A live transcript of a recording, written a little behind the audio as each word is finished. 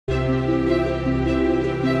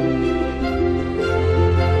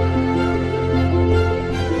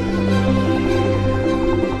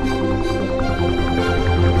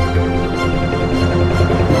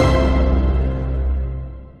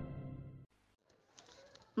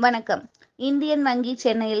வணக்கம். இந்தியன் வங்கி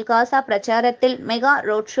சென்னையில் காசா பிரச்சாரத்தில் மெகா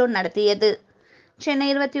ரோட் ஷோ நடத்தியது. சென்னை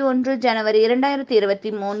 21 ஜனவரி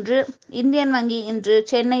 2023 இந்தியன் வங்கி இன்று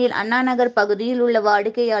சென்னையில் அண்ணா நகர் பகுதியில் உள்ள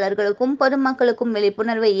வாடிக்கையாளர்களுக்கும் பொதுமக்களுக்கும்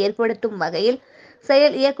விழிப்புணர்வை ஏற்படுத்தும் வகையில்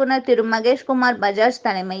செயல் இயக்குனர் திரு மகேஷ்குமார் பஜாஜ்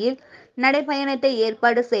தலைமையில் நடைபயணத்தை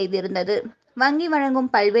ஏற்பாடு செய்திருந்தது. வங்கி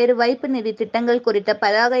வழங்கும் பல்வேறு வைப்பு நிதி திட்டங்கள் குறித்த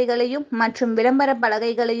பதாகைகளையும் மற்றும் விளம்பர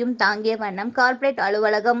பலகைகளையும் தாங்கிய வண்ணம் கார்ப்பரேட்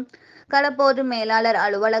அலுவலகம், களப்போது மேலாளர்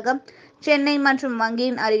அலுவலகம், சென்னை மற்றும்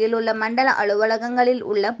வங்கியின் அருகில் உள்ள மண்டல அலுவலகங்களில்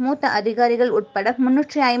உள்ள மூத்த அதிகாரிகள் உட்பட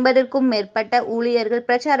 350க்கும் மேற்பட்ட ஊழியர்கள்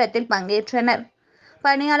பிரச்சாரத்தில் பங்கேற்றனர்.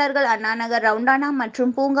 பணியாளர்கள் அண்ணாநகர் ரவுண்டானா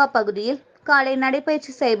மற்றும் பூங்கா பகுதியில் காலை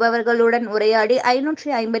நடைபயிற்சி செய்பவர்களுடன் உரையாடி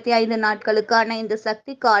 555 நாட்களுக்கான இந்த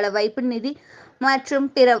சக்தி கால வைப்பு நிதி மற்றும்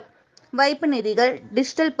பிற வைப்பு நிதிகள்,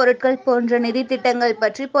 டிஜிட்டல் பொருட்கள் போன்ற நிதி திட்டங்கள்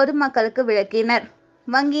பற்றி பொதுமக்களுக்கு விளக்கினர்.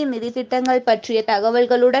 வங்கியின் நிதி திட்டங்கள் பற்றிய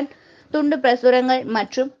தகவல்களுடன் துண்டு பிரசுரங்கள்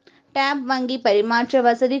மற்றும் டேப் வங்கி பரிமாற்ற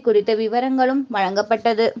வசதி குறித்த விவரங்களும்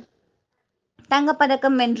வழங்கப்பட்டது.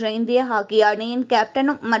 தங்கப்பதக்கம் வென்ற இந்திய ஹாக்கி அணியின்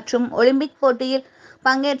கேப்டனும் மற்றும் ஒலிம்பிக் போட்டியில்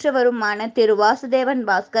பங்கேற்றவருமான திரு வாசுதேவன்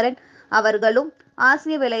பாஸ்கரன் அவர்களும்,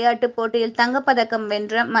 ஆசிய விளையாட்டுப் போட்டியில் தங்கப்பதக்கம்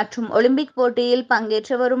வென்ற மற்றும் ஒலிம்பிக் போட்டியில்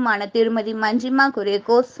பங்கேற்றவருமான திருமதி மஞ்சிமா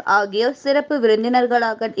குரியகோஸ் ஆகியோர் சிறப்பு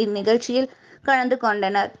விருந்தினர்களாக இந்நிகழ்ச்சியில் கலந்து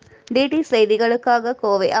கொண்டனர். டிடி செய்திகளுக்காக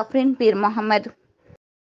Kovai அப்ரின் beer Mohammed.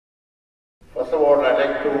 First of all, I'd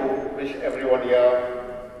like to wish everyone here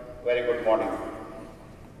very good morning.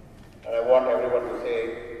 And I want everyone to say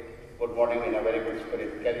good morning in a very good spirit.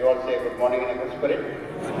 Can you all say good morning in a good spirit?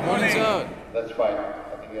 Good morning, sir. That's fine.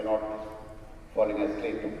 I think you're not falling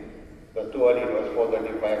asleep. It was too early. It was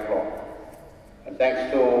 4:35 o'clock. And thanks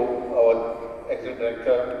to our Executive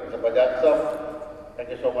Director, Mr. Bajaj sir.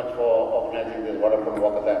 Thank you so much for organizing this wonderful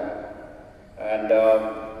walkathon. And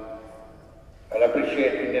I'll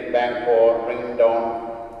appreciate Indian Bank for bringing down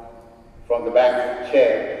from the bank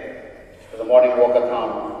chair to the morning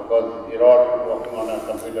walkathon, because you're all working on a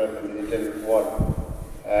computer in the digital world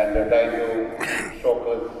and you're trying to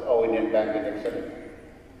showcase how Indian Bank is excellent.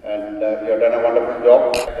 And you've done a wonderful job.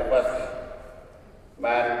 The first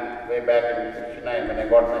man way back in 1969 when I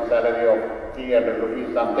got my salary of 300 rupees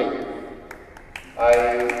something, I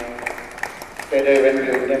straight away went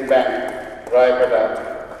to Indian Bank, Rayapeta,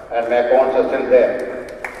 and my accounts are still there.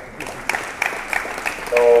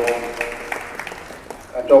 So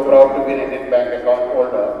I'm so proud to be an Indian Bank account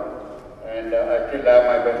holder, and I still have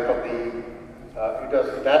my best of the.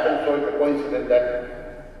 It happened so it's a coincidence that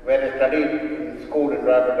when I studied in school in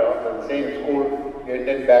Rayapeta, the same school the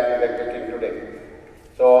Indian Bank is existing today.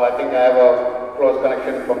 So I think I have a close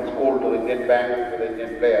connection from school to the Indian Bank to the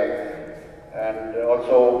Indian players, and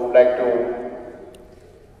also like to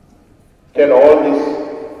tell all these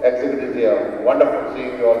executives here, wonderful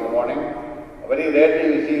seeing you all in the morning. Very rarely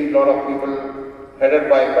we see a lot of people headed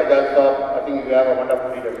by Bajaj sir. I think you have a wonderful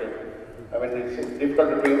leadership. I mean, it's difficult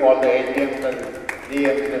to bring all the AGMs and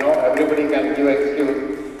DMs, everybody can give excuse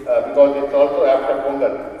because it's also after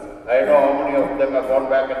Pongal. I don't know how many of them have gone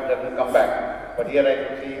back and didn't come back. But here I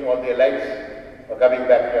can see all the elites are coming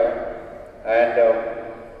back here. And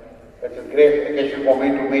it's a great occasion for me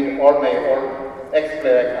to meet all my old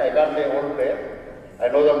ex-players. I can't say old players. I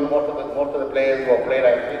know them, most of the players who have played.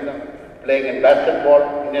 I've seen them playing in basketball.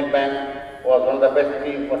 Indian Bank was one of the best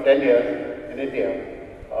teams for 10 years in India.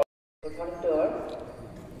 Good morning to all.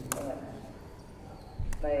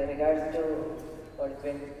 My regards to what has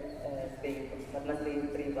been Padma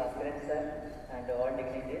Shri Bhaskaran sir and all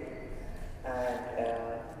dignitaries. And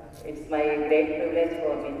it's my great privilege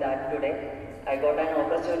for me that today I got an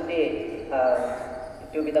opportunity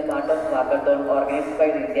to be the part of walkathon organized by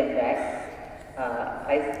the Indian Bank.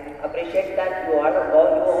 I appreciate that you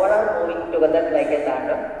all are moving together like a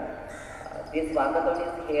tandem. This walkathon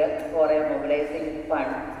is here for a mobilizing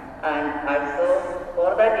fund, and also for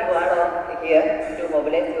that you are all here to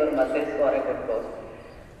mobilize your muscles for a good cause.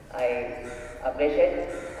 I appreciate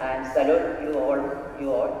and salute you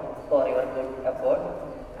all for your good effort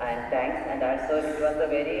and thanks. And also it was a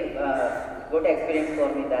very good experience for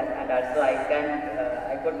me that, and also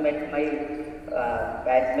I could meet my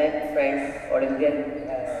batchmate, friends, Olympian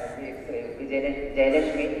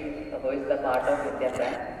Jayalashmi, who is the part of Indian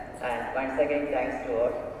Bank. And once again, thanks to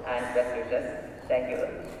all and best wishes. Thank you.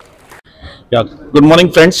 Yeah, good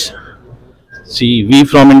morning, friends. See, we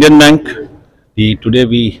from Indian Bank, today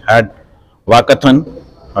we had walkathon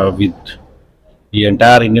with the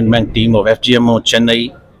entire Indian Bank team of FGMO Chennai.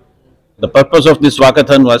 The purpose of this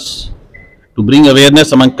walkathon was to bring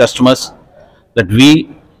awareness among customers that we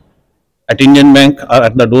at Indian Bank are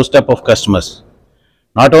at the doorstep of customers.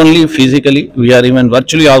 Not only physically, we are even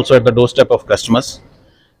virtually also at the doorstep of customers.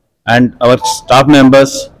 and our staff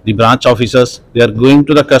members, the branch officers, they are going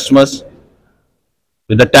to the customers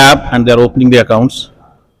with the tab and they are opening the accounts.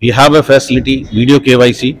 We have a facility, video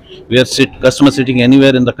KYC, where customers sitting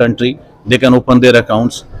anywhere in the country, they can open their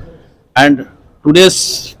accounts. And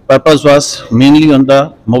today's purpose was mainly on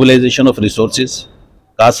the mobilization of resources,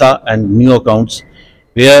 CASA and new accounts,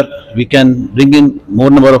 where we can bring in more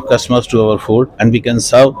number of customers to our fold and we can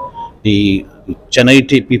serve the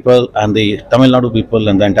Chennai people and the Tamil Nadu people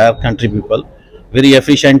and the entire country people very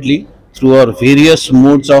efficiently through our various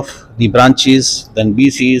modes of the branches, then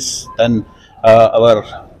BCs, then our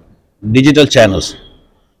digital channels.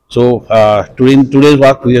 So in today's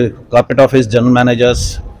work, we have corporate office general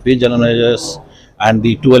managers, field general managers, and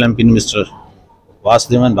the 2 LMP Mr.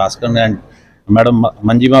 Vasudevan, Bhaskar and Madam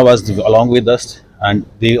Manjima was along with us, and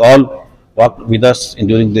they all worked with us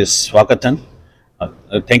during this walkathon.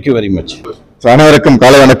 Thank you very much. Janavarакam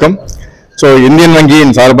Kalavanakam. So Indian Vangiyin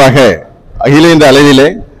சார்பாக அகில இந்த அளவிலே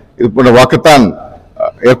இது போன்ற walkathon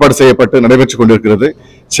ஏற்பாடு செய்யப்பட்டு நடைபெற்றுக் கொண்டிருக்கிறது.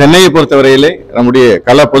 சென்னையை பொறுத்தவரையிலே நம்முடைய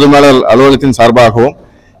கல பொதுமேலாளர் அலுவலகத்தின் சார்பாகவும்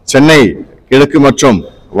சென்னை கிழக்கு மற்றும்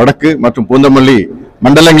வடக்கு மற்றும் பூந்தமல்லி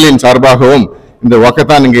மண்டலங்களின் சார்பாகவும் இந்த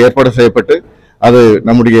வாக்கத்தான் இங்கு ஏற்பாடு செய்யப்பட்டு அது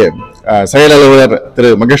நம்முடைய செயல் அலுவலர் திரு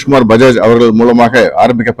மகேஷ்குமார் பஜாஜ் அவர்கள் மூலமாக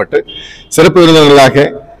ஆரம்பிக்கப்பட்டு சிறப்பு விருந்தினர்களாக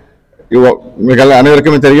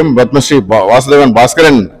அனைவருக்குமே தெரியும் Padmashri Vasudevan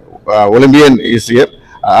Bhaskaran Olympian is here.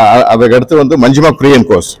 அதுக்கு அடுத்து வந்து மஞ்சிமா பிரியன்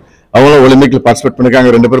கோஸ் அவங்களும் ஒலிம்பிக்கில் பார்ட்டிசிபேட் பண்ணிருக்காங்க.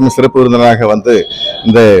 2 பேருமே சிறப்பு விருந்தினராக வந்து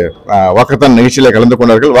இந்த வாக்கத்தான் நிகழ்ச்சியில கலந்து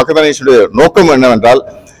கொண்டார்கள். வாக்கத்தான் நிகழ்ச்சியுடைய நோக்கம் என்னவென்றால்,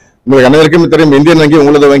 உங்களுக்கு அனைவருக்குமே தெரியும் இந்தியன் வங்கி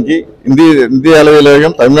உங்களது வங்கி இந்திய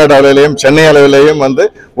அளவிலேயும் தமிழ்நாடு அளவிலேயும் சென்னை அளவிலேயும் வந்து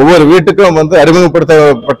ஒவ்வொரு வீட்டுக்கும் வந்து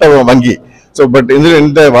அறிமுகப்படுத்தப்பட்ட வங்கி. ஸோ பட்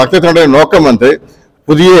இந்த வாக்கத்தினுடைய நோக்கம் வந்து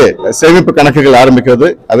புதிய சேமிப்பு கணக்குகள் ஆரம்பிக்கிறது,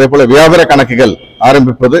 அதே போல வியாபார கணக்குகள்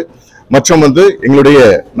ஆரம்பிப்பது மற்றும் வந்து எங்களுடைய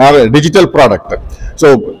டிஜிட்டல் ப்ராடக்ட். ஸோ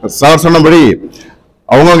சார் சொன்னபடி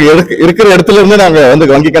அவங்க இருக்கிற இடத்துல இருந்து நாங்க வந்து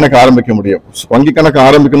வங்கி கணக்கு ஆரம்பிக்க முடியும். வங்கி கணக்கு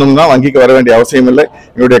ஆரம்பிக்கணும்னா வங்கிக்கு வர வேண்டிய அவசியம் இல்லை.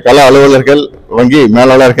 எங்களுடைய கள அலுவலர்கள், வங்கி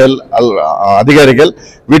மேலாளர்கள், அதிகாரிகள்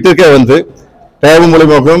வீட்டிற்கே வந்து டேப்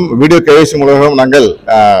மூலமாகவும் வீடியோ கேவைசி மூலமாகவும் நாங்கள்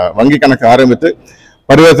வங்கி கணக்கு ஆரம்பித்து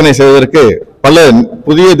பரிவர்த்தனை செய்வதற்கு பல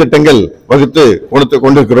புதிய திட்டங்கள் வகுத்து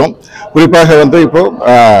கொண்டிருக்கிறோம். குறிப்பாக வந்து இப்போ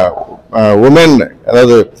உமன்,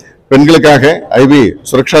 அதாவது பெண்களுக்காக ஐபி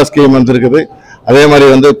சுரக்ஷா ஸ்கீம் வந்திருக்குது. அதே மாதிரி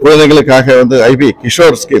வந்து குழந்தைகளுக்காக வந்து ஐபி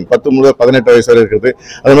கிஷோர் ஸ்கீம் 10 முதல் 18 வயசு வரை இருக்குது.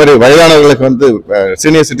 அதே மாதிரி வயதானவர்களுக்கு வந்து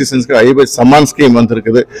சீனியர் சிட்டிசன்ஸ்க்கு ஐபி சம்மான் ஸ்கீம்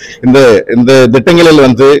வந்திருக்குது. இந்த திட்டங்களில்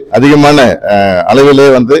வந்து அதிகமான அளவிலே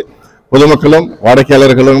வந்து பொதுமக்களும்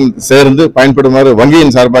வாடிக்கையாளர்களும் சேர்ந்து பயன்படுமாறு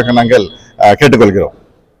வங்கியின் சார்பாக நாங்கள் கேட்டுக்கொள்கிறோம்.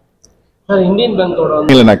 இந்தியன் பேங்கோட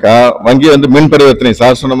இல்லைனாக்கா வங்கி வந்து மின் பரிவர்த்தனை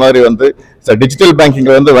சார் சொன்ன மாதிரி வந்து டிஜிட்டல்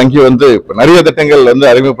பேங்கிங்ல வந்து வங்கி வந்து நிறைய திட்டங்கள் வந்து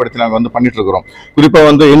அறிமுகப்படுத்தி நாங்கள் வந்து பண்ணிட்டு இருக்கிறோம். குறிப்பா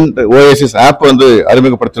வந்து ஓஎஸ்எஸ் ஆப் வந்து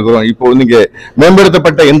அறிமுகப்படுத்திருக்கிறோம். இப்போ நீங்க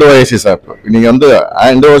மேம்படுத்தப்பட்ட ஓஎஸ்எஸ் ஆப் நீங்க வந்து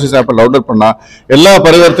ஓஎஸ்எஸ் ஆப்பை டவுன்லோட் பண்ணா எல்லா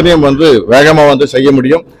பரிவர்த்தனையும் வந்து வேகமா வந்து செய்ய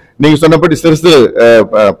முடியும். நீங்க சொன்னபடி சிறு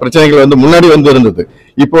பிரச்சனைகள் வந்து முன்னாடி வந்து இருந்தது.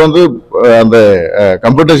 இப்போ வந்து அந்த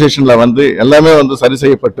கம்ப்யூட்டரைசேஷன்ல வந்து எல்லாமே வந்து சரி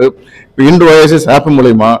செய்யப்பட்டு ஓஎஸ்எஸ் ஆப்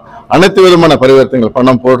மூலமா அனைத்து விதமான பரிவர்த்தனைகள்,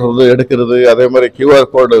 பணம் போடுறது, எடுக்கிறது, அதே மாதிரி QR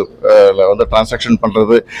கோடு வந்து டிரான்சாக்ஷன்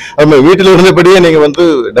பண்றது, அது மாதிரி வீட்டில் இருந்தபடியே நீங்க வந்து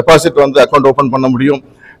டெபாசிட் வந்து அக்கௌண்ட் ஓபன் பண்ண முடியும்,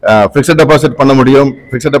 பிக்ஸட் டெபாசிட் பண்ண முடியும்,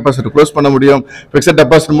 பிக்ஸட் டெபாசிட் க்ளோஸ் பண்ண முடியும், பிக்ஸட்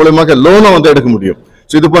டெபாசிட் மூலமாக லோனும் வந்து எடுக்க முடியும்.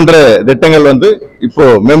 இது போன்ற திட்டங்கள் வந்து இப்போ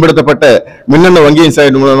மேம்படுத்தப்பட்ட மின்னணு வங்கியின்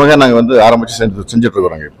சைடு மூலமாக நாங்கள் வந்து ஆரம்பிச்சு செஞ்சுட்டு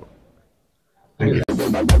இருக்கிறோங்க இப்போ.